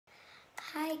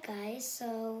Hi guys,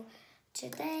 so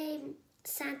today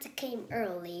Santa came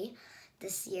early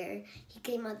this year. He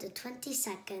came on the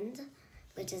 22nd,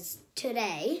 which is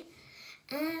today.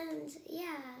 And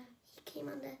yeah, he came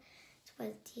on the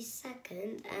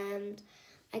 22nd and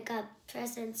I got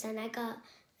presents and I got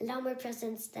a lot more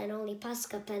presents than only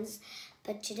Posca pens.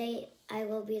 But today I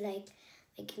will be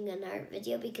making an art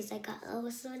video because I got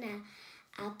also an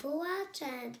Apple Watch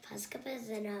and Posca pens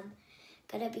and I'm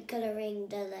gonna be coloring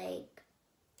the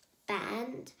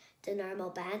band, the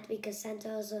normal band, because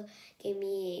Santa also gave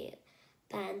me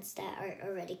bands that are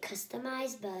already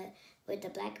customized, but with the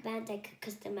black band I could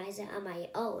customize it on my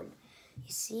own.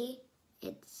 You see,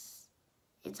 it's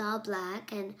all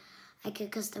black and I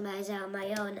could customize it on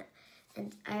my own.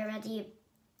 And I already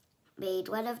made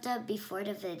one of them before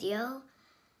the video,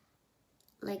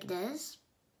 like this.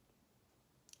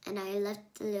 And I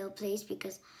left the little place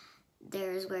because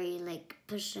there's where you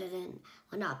push it in,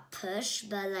 well not push,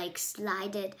 but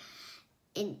slide it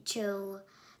into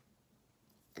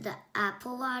the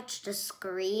Apple Watch, the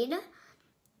screen.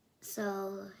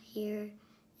 So here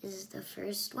is the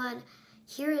first one.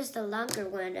 Here is the longer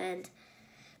one, and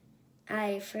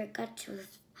I forgot to,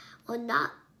 well not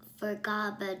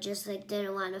forgot, but just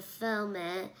didn't want to film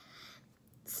it.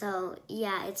 So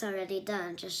yeah, it's already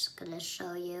done. Just gonna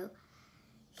show you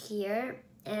here.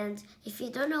 And if you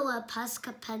don't know what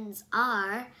Posca pens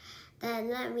are,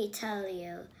 then let me tell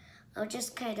you. I'll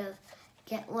just kind of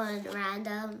get one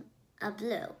random, a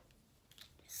blue.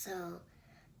 So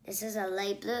this is a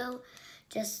light blue,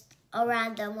 just a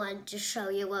random one to show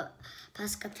you what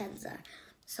Posca pens are.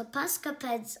 So Posca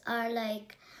pens are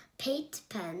like paint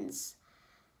pens.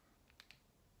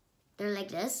 They're like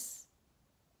this.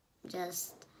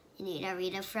 Just, you need to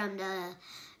read it from the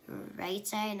right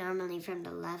side, normally from the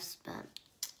left, but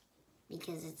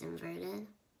because it's inverted.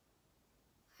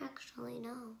 Actually,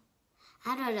 no.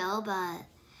 I don't know, but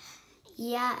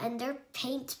yeah, and they're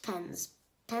paint pens.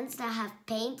 Pens that have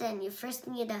paint, and you first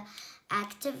need to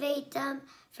activate them,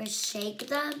 first shake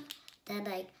them, then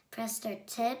press their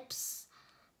tips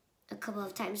a couple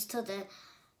of times till the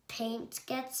paint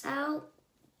gets out.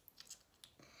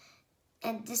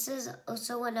 And this is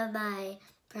also one of my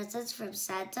presents from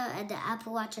Santa, and the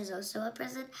Apple Watch is also a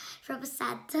present from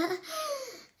Santa.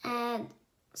 And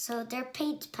so they're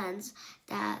paint pens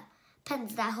that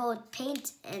hold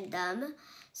paint in them.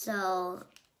 So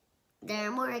they're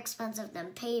more expensive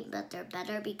than paint, but they're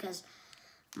better because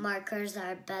markers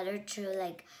are better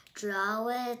to draw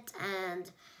with,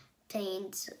 and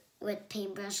paint with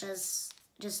paintbrushes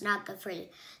just not good for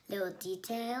little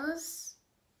details.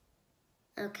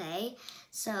 Okay,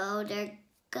 so they're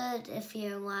good if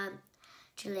you want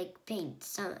to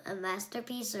paint a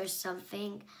masterpiece or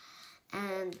something,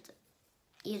 and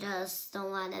you just don't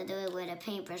want to do it with a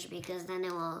paintbrush because then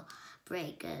it will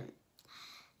break it.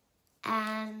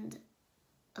 And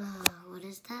what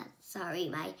is that? Sorry,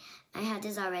 my hand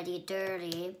is already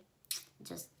dirty.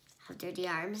 Just have dirty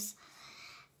arms.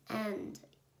 And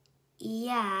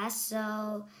yeah,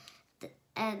 so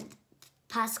and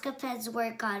Posca pens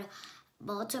work on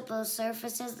multiple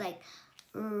surfaces, like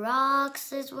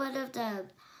rocks is one of them,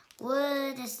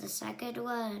 wood is the second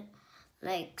one,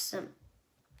 some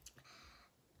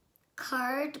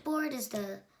cardboard is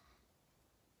the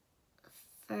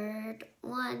third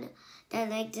one,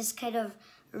 then this kind of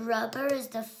rubber is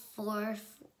the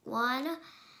fourth one,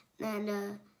 then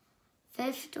the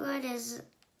fifth one is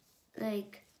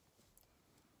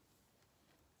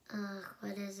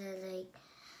what is it,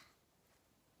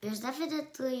 there's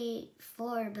definitely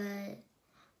four, but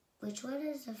which one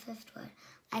is the fifth one?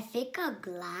 I think a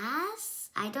glass.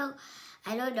 I don't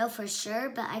know for sure,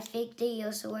 but I think they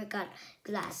also work on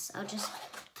glass. I'll just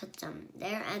put them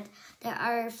there. And there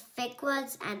are thick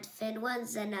ones and thin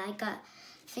ones, and I got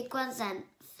thick ones and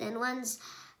thin ones.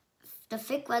 The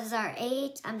thick ones are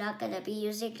 8. I'm not gonna be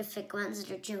using the thick ones.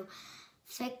 They're too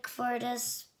thick for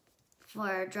this,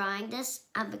 for drawing this.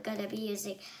 I'm gonna be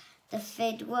using the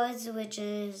thin ones, which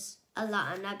is a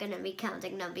lot. I'm not gonna be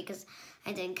counting them because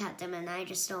I didn't count them and I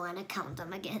just don't want to count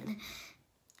them again.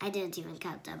 I didn't even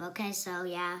count them, okay? So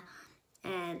yeah,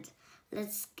 and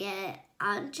let's get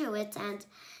on to it. And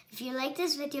if you like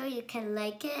this video, you can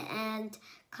like it, and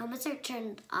comments are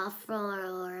turned off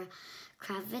for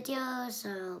craft videos,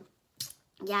 so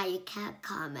yeah, you can't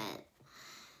comment.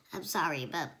 I'm sorry,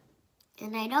 but,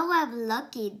 and I know I'm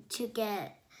lucky to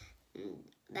get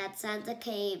that Santa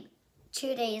came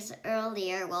 2 days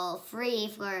earlier, well, free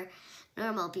for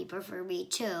normal people, for me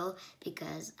too,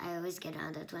 because I always get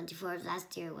on the 24th.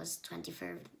 Last year was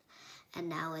 23rd, and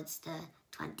now it's the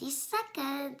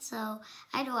 22nd, so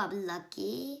I know I'm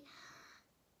lucky.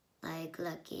 like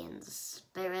lucky in the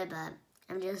spirit, but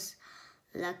I'm just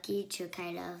lucky to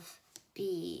kind of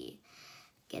be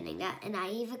getting that. And I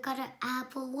even got an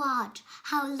Apple Watch.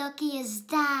 How lucky is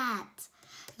that?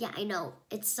 Yeah, I know.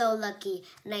 It's so lucky.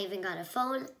 And I even got a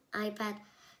phone, iPad,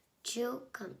 2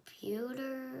 computers.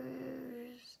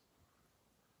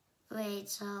 Wait,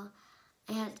 so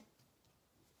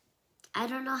I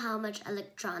don't know how much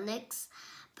electronics,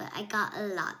 but I got a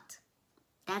lot.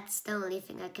 That's the only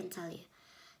thing I can tell you.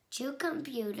 2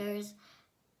 computers,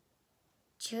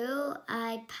 2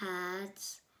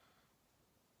 iPads,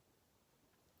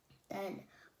 then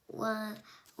one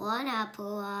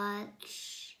Apple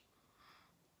Watch,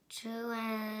 2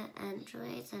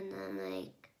 Androids, and then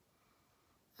like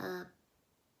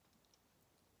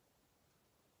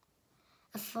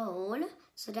a phone.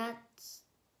 So that's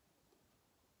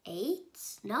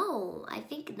 8? No, I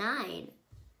think 9.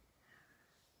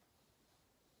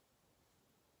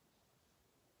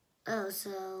 Oh,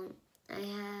 so I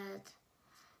had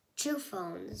 2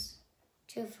 phones.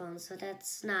 2 phones, so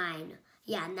that's 9.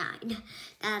 Yeah, 9.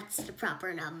 That's the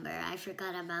proper number. I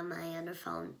forgot about my other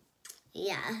phone.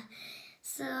 Yeah.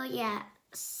 So, yeah.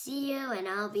 See you, and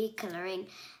I'll be coloring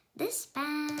this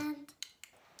band.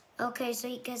 Okay, so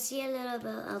you can see a little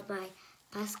bit of my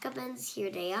Posca bands.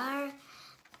 Here they are.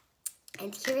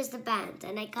 And here's the band.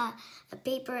 And I got a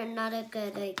paper and not a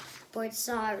good board.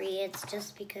 Sorry, it's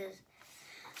just because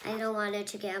I don't want it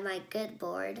to get on my good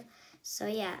board. So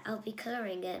yeah, I'll be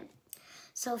coloring it.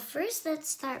 So first let's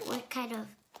start with kind of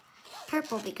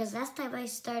purple, because last time I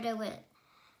started with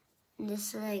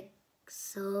this like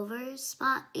silver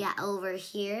spot. Yeah, over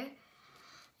here.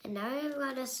 And now I'm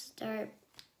gonna start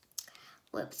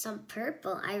with some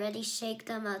purple. I already shake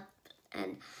them up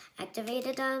and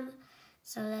activated them.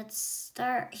 So let's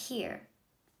start here.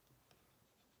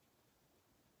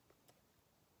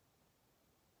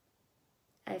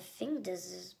 I think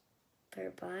this is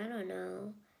purple, I don't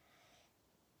know.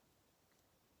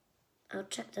 I'll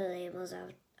check the labels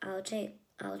out. I'll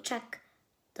check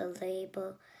the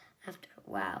label after.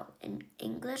 Wow, in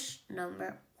English,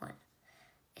 number 1.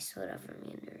 I sort of from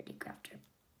Unity Crafter.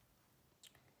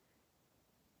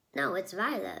 No, it's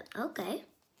violet. Okay.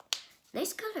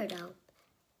 Nice color though.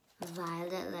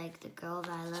 Violet, like the girl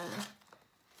Violet.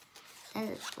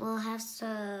 And we'll have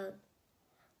some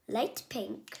light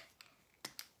pink.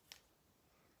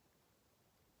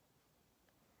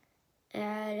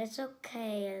 And it's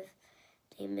okay if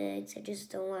they mix. I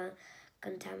just don't want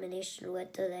contamination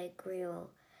with the like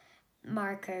real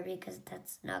marker, because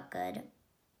that's not good.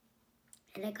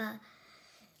 And I got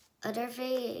other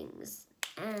things,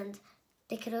 and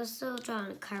they could also draw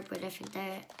on cardboard. I think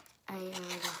that I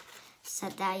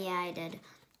said that. Yeah, I did.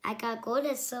 I got gold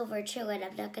and silver too, and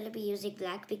I'm not going to be using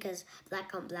black because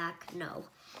black on black, no.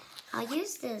 I'll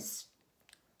use this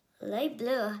light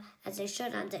blue, as I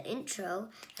showed on the intro,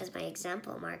 as my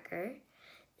example marker.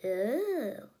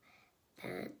 Ooh,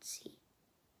 fancy.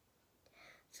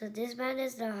 So this band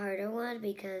is the harder one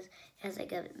because it has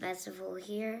like a massive hole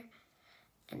here,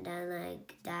 and then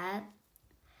like that.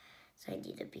 So I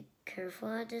need to be careful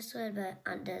on this one, but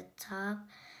on the top,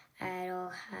 I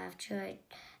don't have to.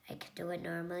 I can do it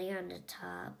normally on the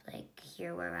top, like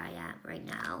here where I am right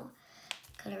now,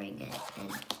 coloring it.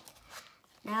 And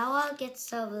now I'll get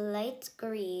some light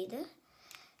green.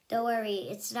 Don't worry,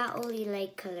 it's not only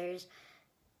light colors.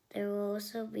 There will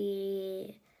also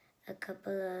be a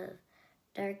couple of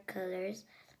dark colors.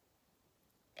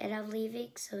 And I'm leaving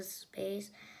some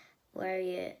space where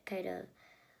you kind of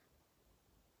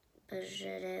push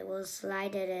it, will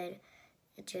slide it in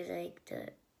into like the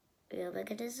real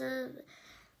mechanism,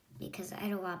 because I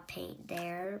don't want paint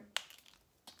there,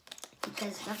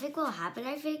 because nothing will happen,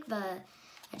 I think, but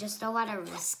I just don't want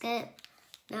to risk it.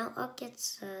 Now I'll get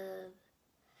some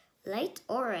light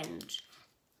orange,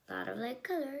 a lot of light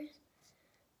colors.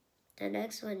 The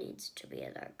next one needs to be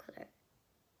a dark color.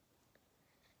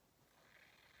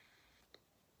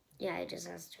 Yeah, I just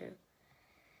asked her.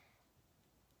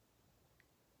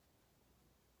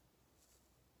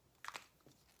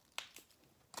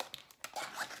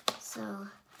 So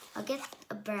I'll get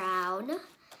a brown.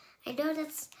 I know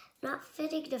that's not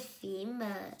fitting the theme,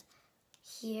 but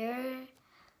here,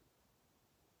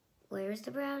 where's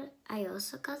the brown? I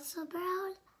also got some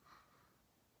brown.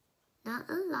 Not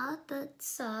a lot, but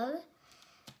some.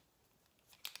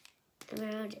 The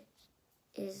brown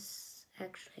is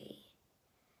actually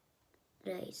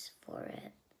nice for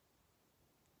it.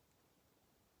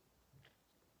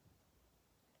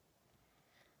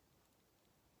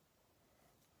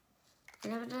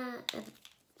 And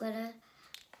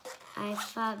I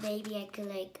thought maybe I could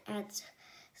like add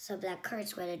some black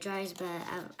cards when it dries, but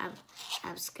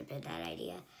I'm skipping that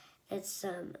idea. It's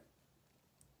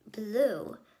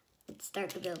blue. It's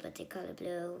dark blue, but they call it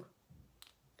blue.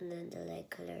 And then the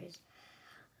light colors,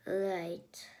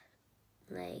 light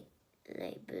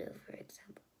blue, for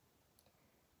example.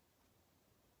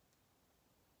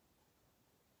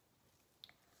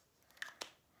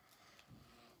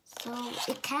 So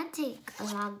it can take a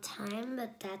long time,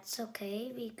 but that's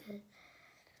okay because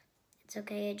it's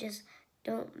okay. It just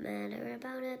don't matter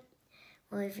about it.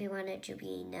 Well, if you want it to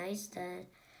be nice, then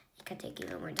it can take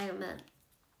even more time. But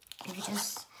if you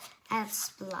just add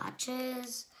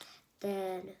splotches,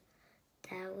 then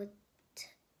that would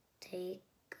take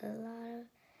a lot of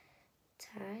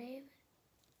time.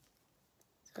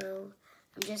 So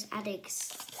I'm just adding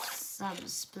some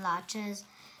splotches,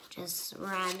 just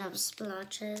random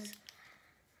splotches.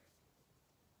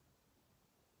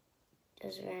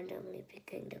 Just randomly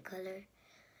picking the color.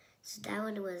 So that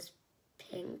one was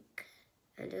pink,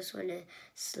 and this one is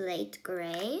slate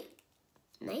gray.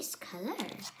 Nice color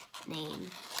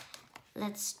name.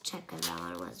 Let's check if that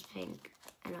one was pink.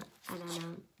 I don't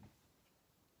know.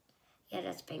 Yeah,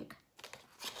 that's pink.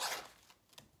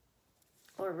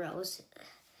 Or rose,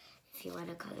 if you want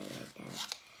to call it like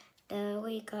that. Then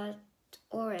we got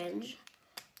orange,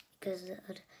 because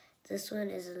this one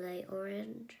is light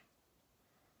orange.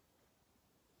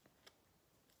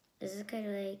 This is kind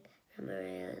of like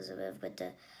Maria Elizabeth with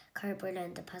the cardboard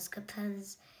and the Posca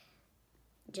pens,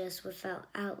 just without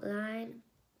outline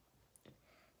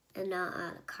and not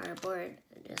on cardboard,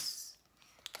 just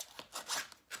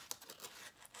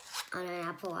on an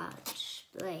Apple Watch,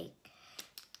 like,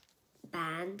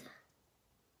 band.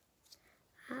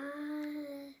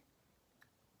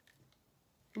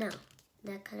 No,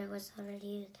 that color was already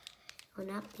used. Will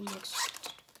not be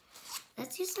next.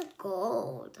 Let's use some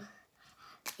gold.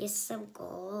 Use some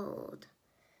gold.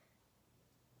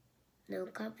 No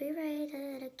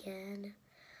copyrighted again.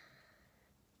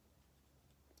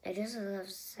 I just love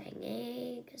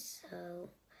singing, so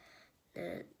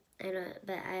I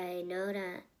know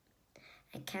that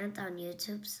I can't on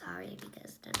YouTube. Sorry,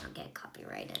 because then I'll get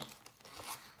copyrighted.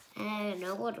 And I don't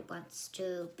know what wants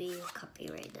to be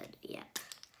copyrighted yet.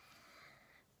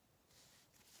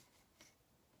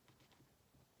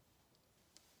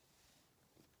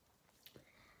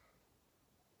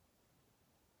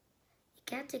 It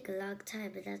can take a long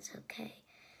time, but that's okay.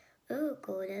 Ooh,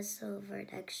 gold and silver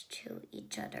next to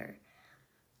each other.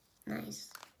 Nice.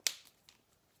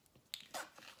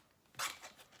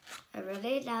 I'm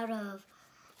running out of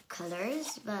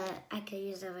colors, but I can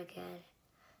use them again.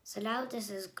 So now this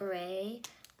is gray,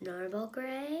 normal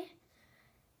gray,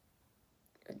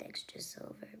 with extra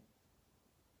silver.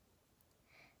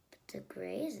 But the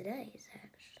gray is nice,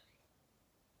 actually.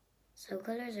 Some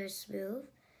colors are smooth,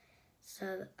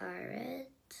 some aren't.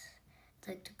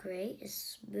 Like the gray is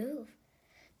smooth.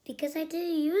 Because I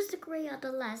didn't use the gray on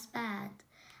the last band.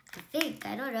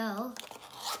 I don't know.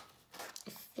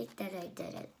 I think that I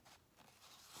didn't.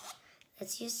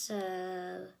 Let's use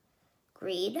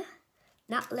green.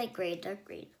 Not light green, dark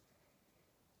green.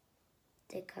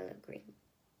 The color green.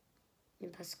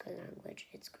 In Pascal language,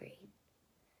 it's green.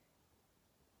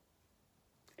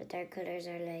 The dark colors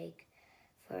are like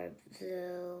for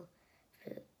blue.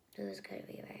 Blue is gonna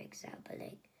be my example.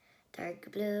 Like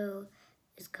dark blue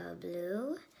is called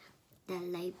blue.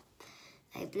 Then light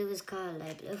blue is called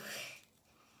light blue.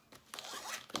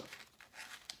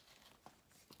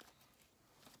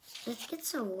 Let's get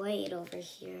some white over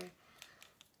here.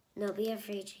 No, be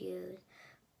afraid to use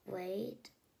white.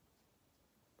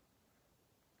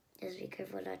 Just be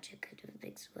careful not to cut a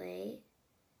mix white.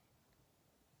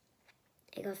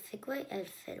 I got thick white and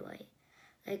thin white.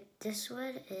 Like this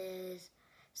one is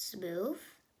smooth,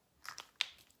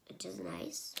 which is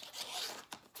nice.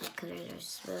 The colors are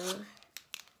smooth.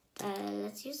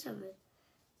 Let's use some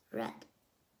red.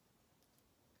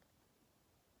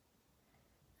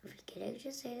 I'm forgetting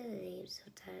to say the name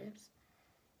sometimes.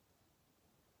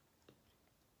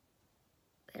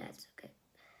 But that's okay.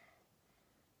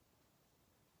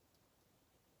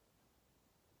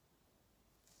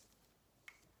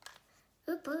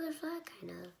 Ooh, butterfly,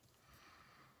 kind of.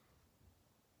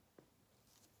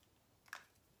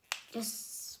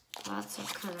 Just lots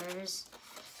of colors,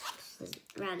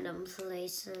 random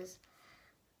places.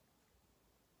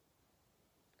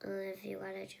 If you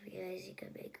wanted to realize you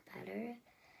could make better.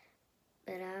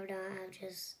 But I'm not, I'm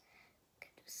just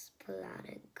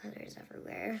splatting colors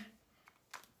everywhere.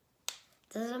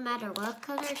 Doesn't matter what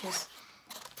color, just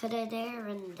put it there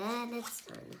and then it's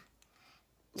done.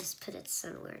 Just put it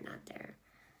somewhere, not there.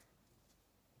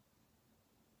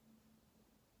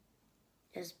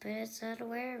 Just put it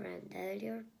somewhere and then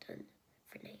you're done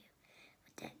for now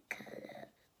with that color.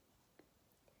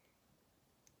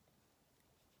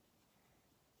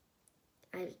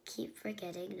 I keep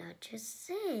forgetting not to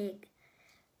sing,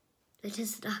 which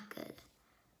is not good.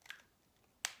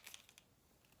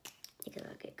 You can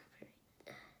look at copyright.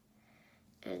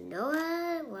 And no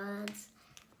one wants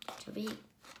to be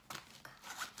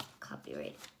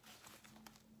copyrighted.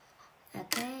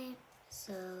 Okay,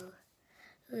 so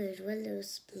there's one little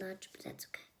splotch, but that's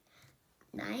okay.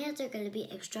 My hands are going to be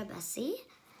extra messy,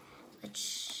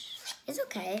 which is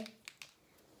okay.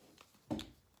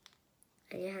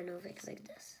 And your hand will fix like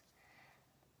this.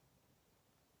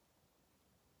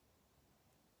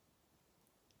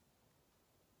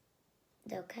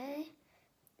 Okay,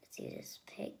 let's use this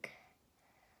pink.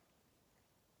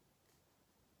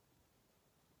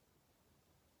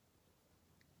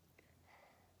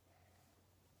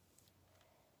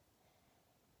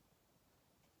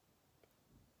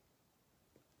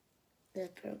 The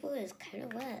purple is kind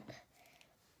of wet.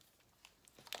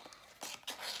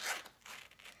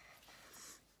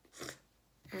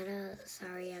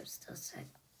 Sorry, I'm still sick.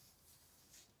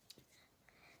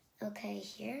 Okay,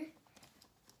 here.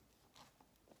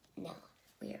 No,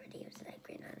 we already used that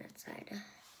green on that side.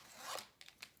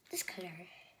 This color.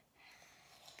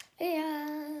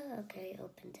 Yeah, okay,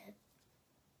 opened it.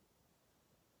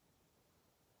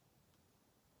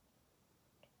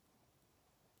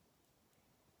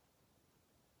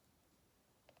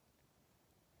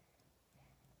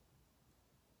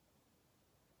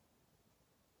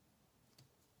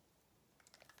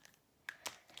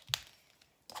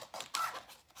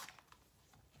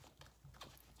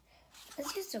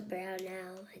 Let's use the brown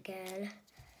now again.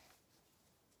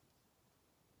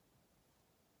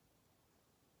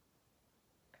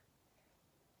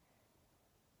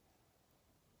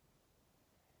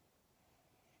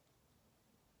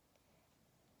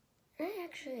 I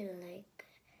actually like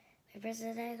my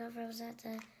present that I got from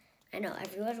Santa. I know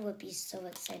everyone would be so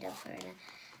excited for an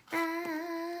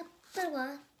Apple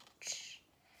Watch.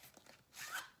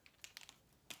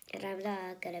 And I'm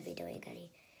not gonna be doing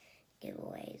any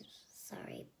giveaways.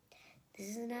 Sorry.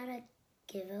 This is not a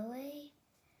giveaway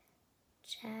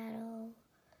channel.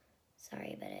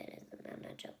 Sorry, but it isn't. I'm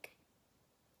not joking.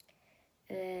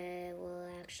 It will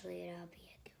actually not be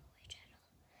a giveaway channel.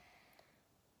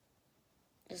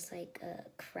 Just like a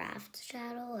craft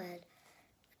channel and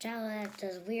a channel that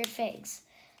does weird things.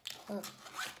 Well,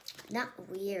 not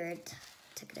weird,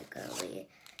 technically.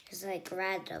 Just like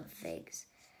random things.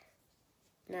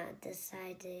 Not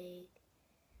deciding.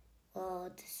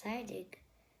 Well, deciding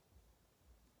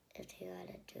if you want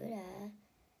to do that.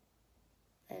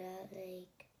 But not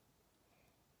like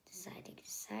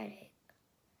deciding.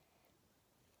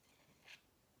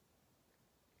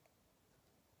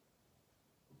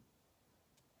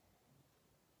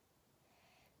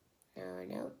 No,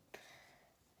 nope.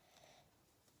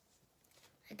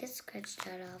 I can scratch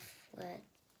that off when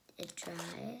it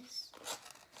dries.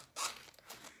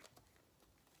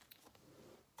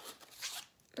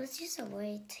 Let's use some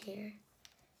white here.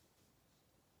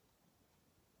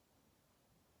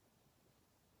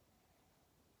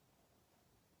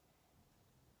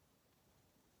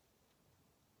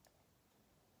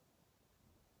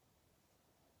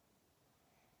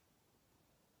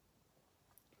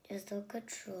 Just don't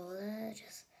control it,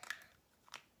 just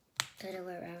put it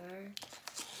wherever.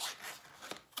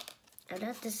 I'm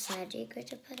not deciding where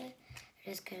to put it,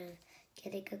 I'm just kind of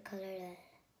getting a color that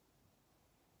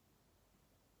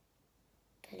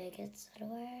putting it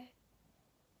somewhere.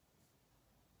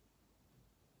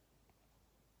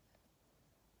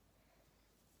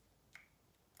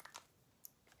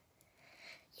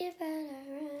 You better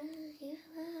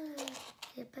run,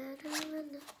 you better run,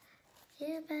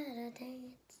 you better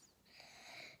dance.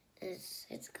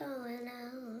 It's going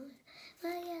out,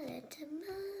 while you let it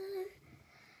move.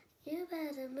 You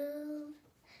better move,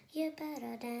 you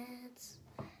better dance.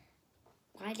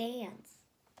 Why dance?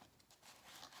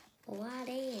 Why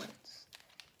dance?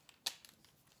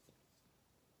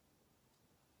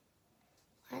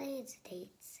 Why dance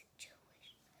date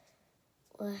situation?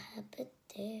 What happened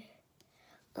there?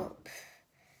 Oh,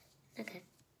 okay.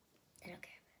 I don't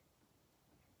care.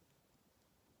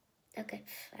 Okay,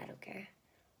 I don't care.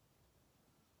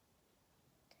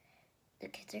 The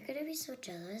kids are gonna be so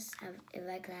jealous in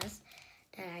my class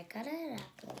that I got an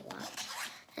Apple Watch,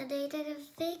 and they didn't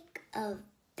think of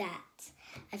that.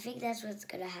 I think that's what's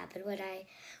gonna happen when I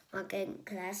walk in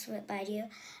class with my new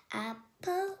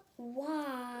Apple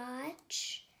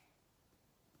Watch.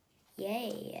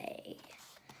 Yay!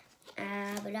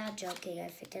 I'm not joking. I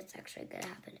think that's actually gonna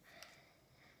happen.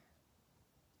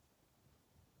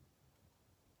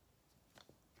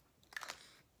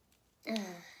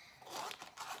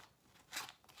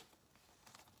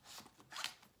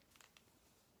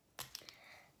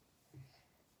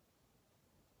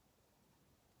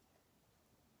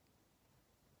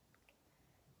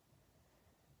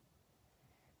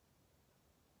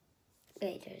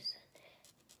 Wait, there's...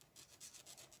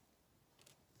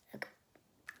 Okay.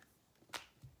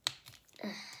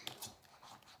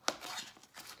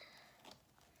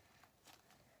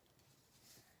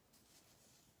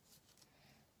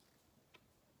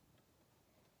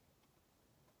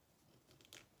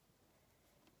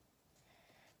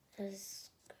 Let's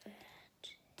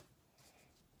scratch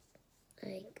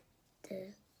like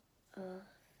this off.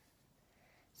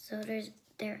 So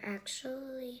they're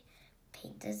actually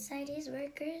painted inside these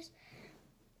markers.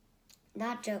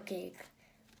 Not joking.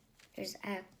 There's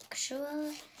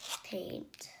actual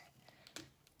paint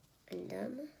in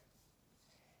them.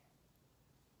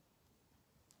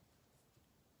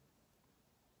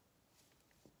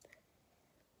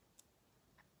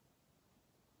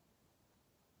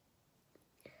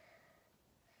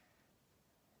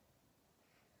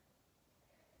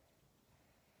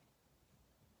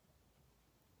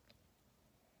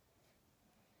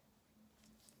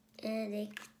 And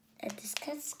this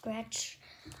can scratch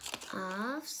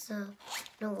off, so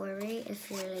don't worry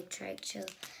if you're like trying to,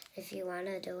 if you want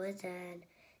to do it, then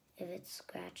if it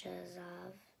scratches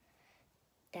off,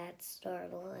 that's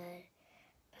normal. And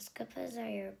Pesca-Pins are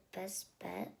your best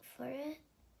bet for it,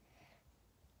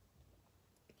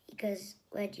 because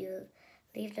when you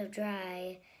leave them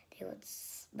dry, they would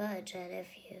smudge, and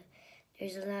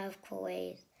there's a lot of cool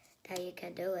ways that you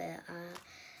can do it.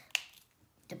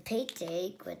 The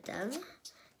painting with them,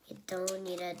 you don't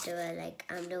need to do it like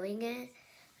I'm doing it.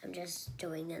 I'm just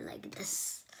doing it like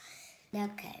this.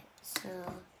 Okay, so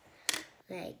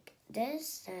like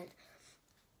this, and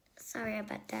sorry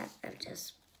about that. I'm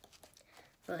just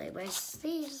rolling my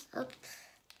sleeves up.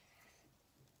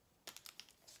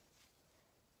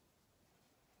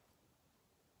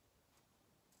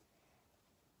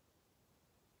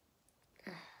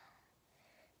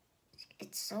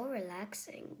 It's so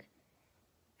relaxing.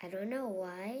 I don't know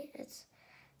why it's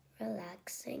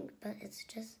relaxing, but it's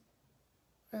just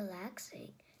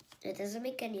relaxing. It doesn't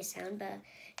make any sound, but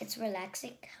it's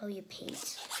relaxing how you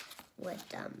paint with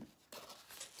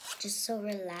just so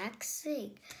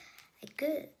relaxing. I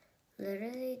could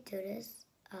literally do this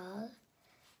all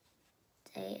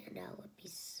day and I would be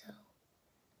so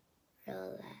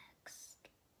relaxed.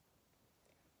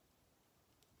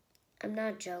 I'm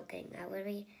not joking. I would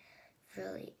be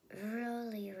really,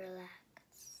 really relaxed.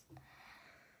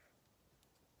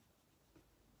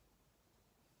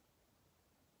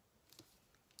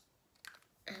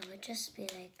 I would just be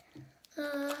like,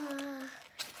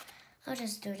 I'll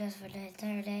just do this for the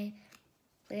entire day.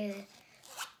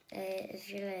 If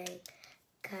you're like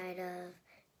kind of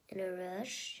in a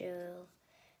rush,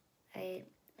 I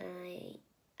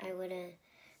wouldn't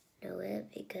know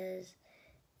it because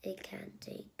it can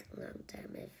take a long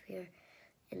time if you're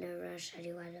in a rush and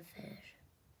you want to finish.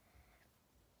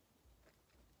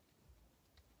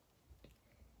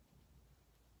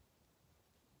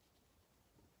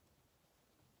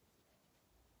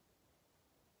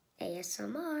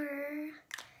 ASMR.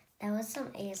 That was some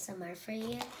ASMR for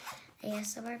you,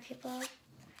 ASMR people.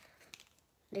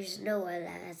 There's no one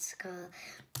that's called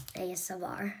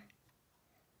ASMR.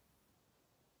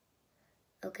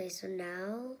 Okay, so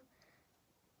now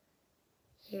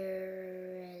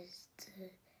here is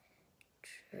the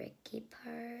tricky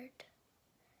part.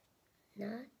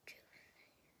 Not too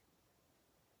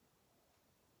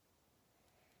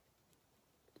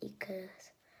fast.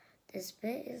 Because this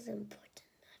bit is important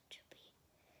not to be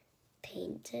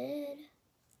painted.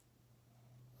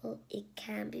 Well, it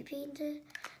can be painted.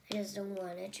 I just don't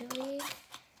want it to be.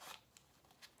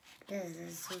 This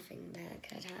is something that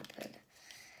could happen.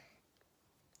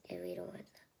 And we don't want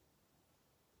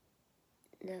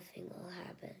that. Nothing will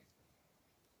happen.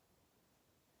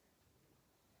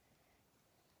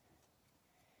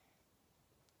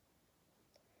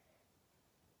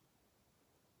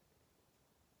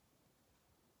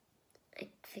 I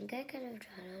think I could have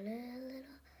drawn on it a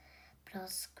little, but I'll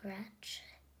scratch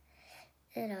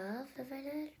it off if I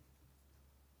did.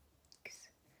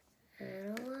 I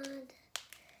don't want that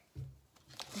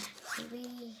to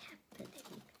be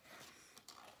happening.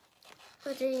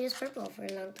 I didn't use purple for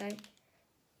a long time.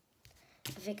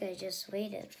 I think I just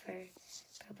waited for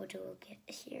purple to get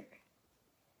here.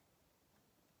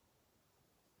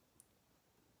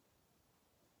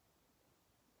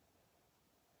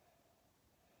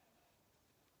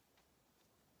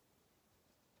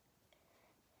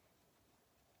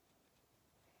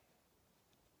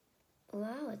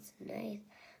 Wow, it's nice.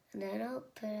 And then I'll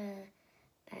put it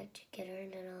back together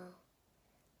and then I'll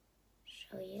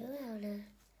show you how the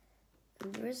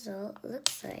result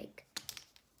looks like.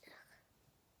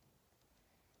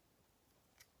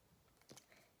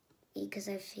 Because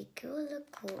I think it will look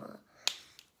cool.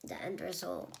 the end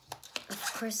result.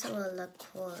 Of course it will look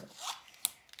cool.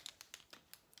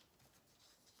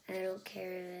 I don't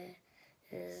care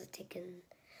if it is taking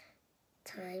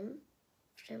time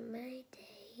from my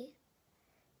day.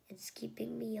 It's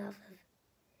keeping me off of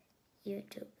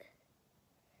YouTube.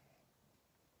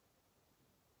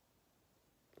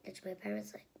 Which my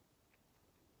parents like.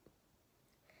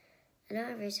 I know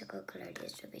every single color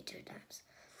needs to be 2 times.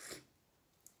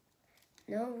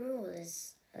 No rule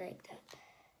is like that.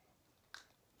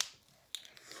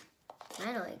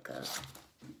 I don't like girls.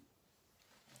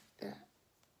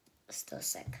 Still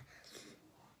sick.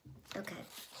 Okay,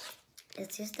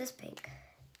 let's use this pink.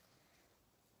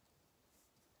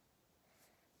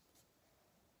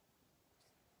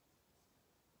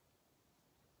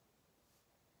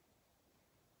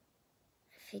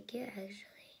 I figure actually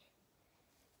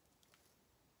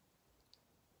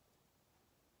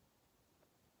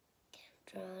can't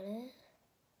draw it.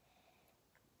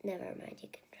 Never mind, you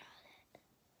can draw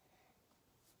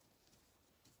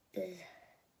it.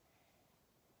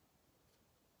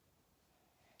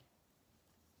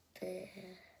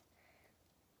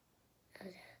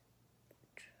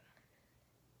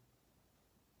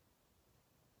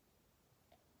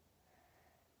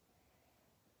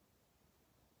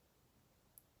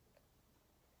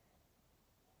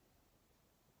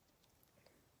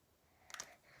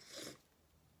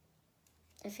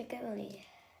 I think I only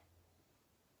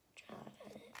draw it a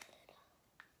little.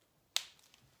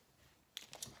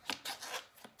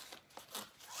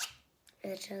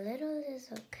 Which a little is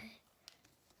okay.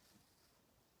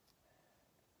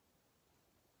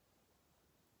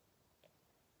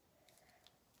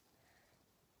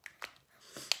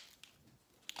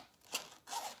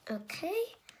 Okay,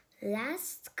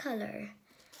 last color.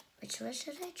 Which one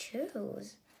should I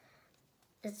choose?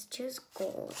 Let's choose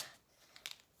gold.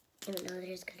 Even though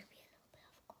there's gonna be a little bit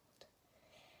of gold.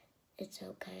 It's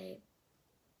okay.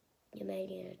 You might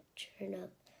need to turn up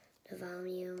the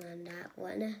volume on that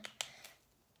one.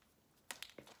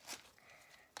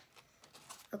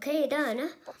 Okay,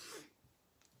 done.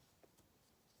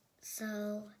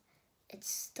 So, it's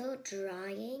still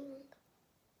drying.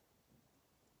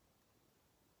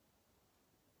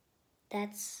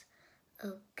 That's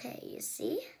okay, you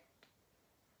see?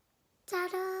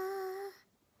 Ta-da!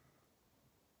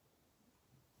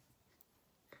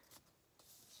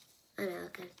 I know,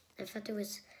 okay. I thought there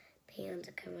was paint on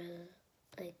the camera.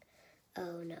 Like,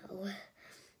 oh no.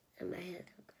 In my head,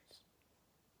 of course.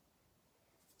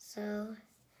 So,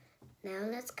 now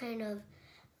let's kind of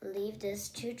leave this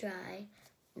to dry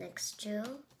next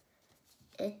to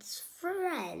its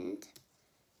friend,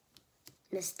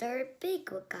 Mr. Big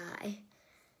Guy.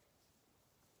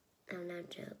 I'm not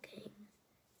joking.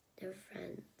 They're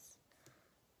friends.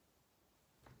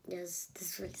 Yes,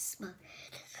 this really small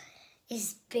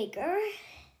is bigger.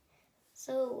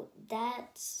 So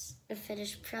that's the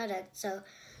finished product. So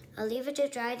I'll leave it to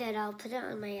dry, then I'll put it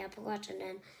on my Apple Watch and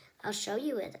then I'll show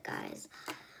you it, guys.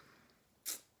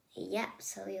 Yep,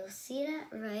 so you'll see that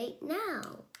right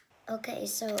now. Okay,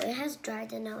 so it has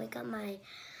dried and now I got my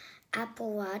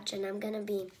Apple Watch and I'm gonna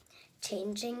be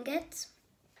changing it.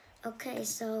 Okay,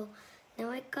 so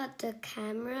now I got the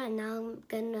camera and now I'm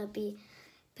gonna be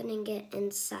putting it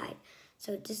inside.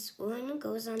 So this one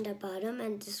goes on the bottom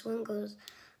and this one goes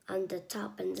on the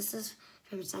top. And this is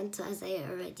from Santa, as I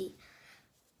already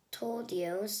told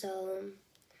you. So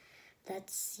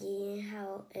let's see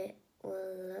how it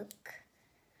will look.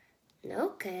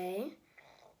 Okay,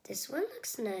 this one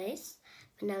looks nice.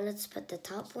 But now let's put the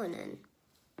top one in.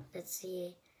 Let's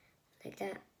see, like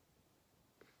that.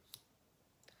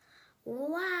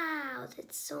 Wow,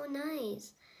 that's so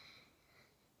nice.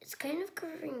 It's kind of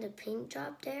covering the paint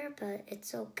drop there, but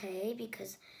it's okay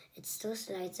because it still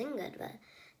slides in good. But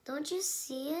don't you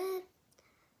see it?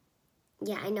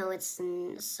 Yeah, I know, it's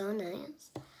so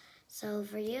nice. So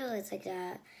for you, it's like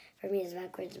that. For me, it's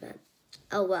backwards, but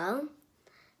oh well.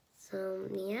 So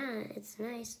yeah, it's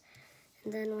nice.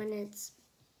 And then when it's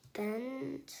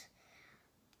bent,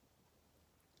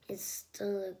 it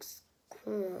still looks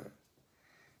cool.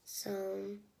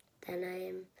 So then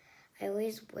I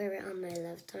always wear it on my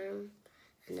left arm,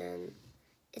 and then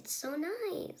it's so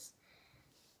nice.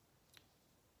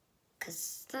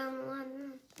 Custom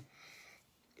one.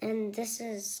 And this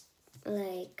is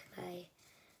like my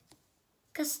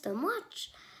custom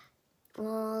watch.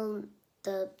 Well,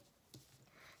 the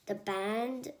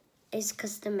band is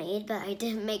custom made, but I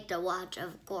didn't make the watch,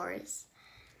 of course.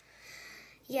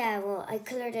 Yeah, well, I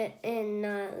colored it in,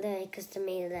 not like custom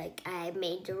made, like I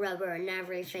made the rubber and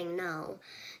everything. No,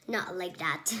 not like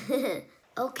that.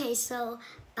 Okay, so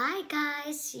bye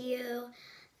guys. See you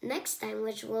next time,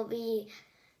 which will be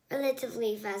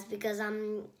relatively fast because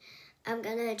I'm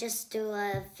gonna just do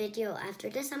a video after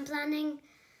this. I'm planning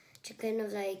to kind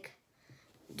of like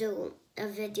do a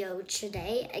video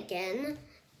today again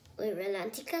with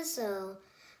Rolantica, so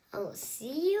I'll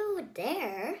see you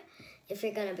there if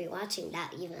you're gonna be watching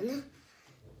that even.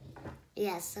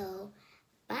 Yeah, so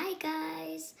bye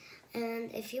guys.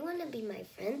 And if you wanna be my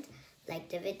friend, like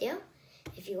the video.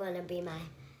 If you wanna be my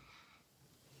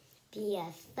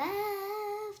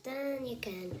BFF, then you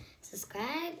can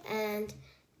subscribe, and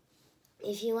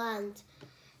if you want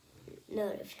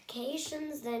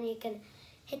notifications, then you can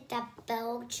hit that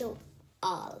bell to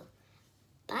all.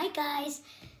 Bye guys,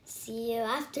 see you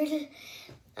after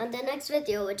on the next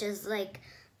video, which is like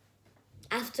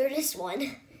after this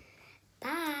one.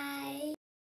 Bye.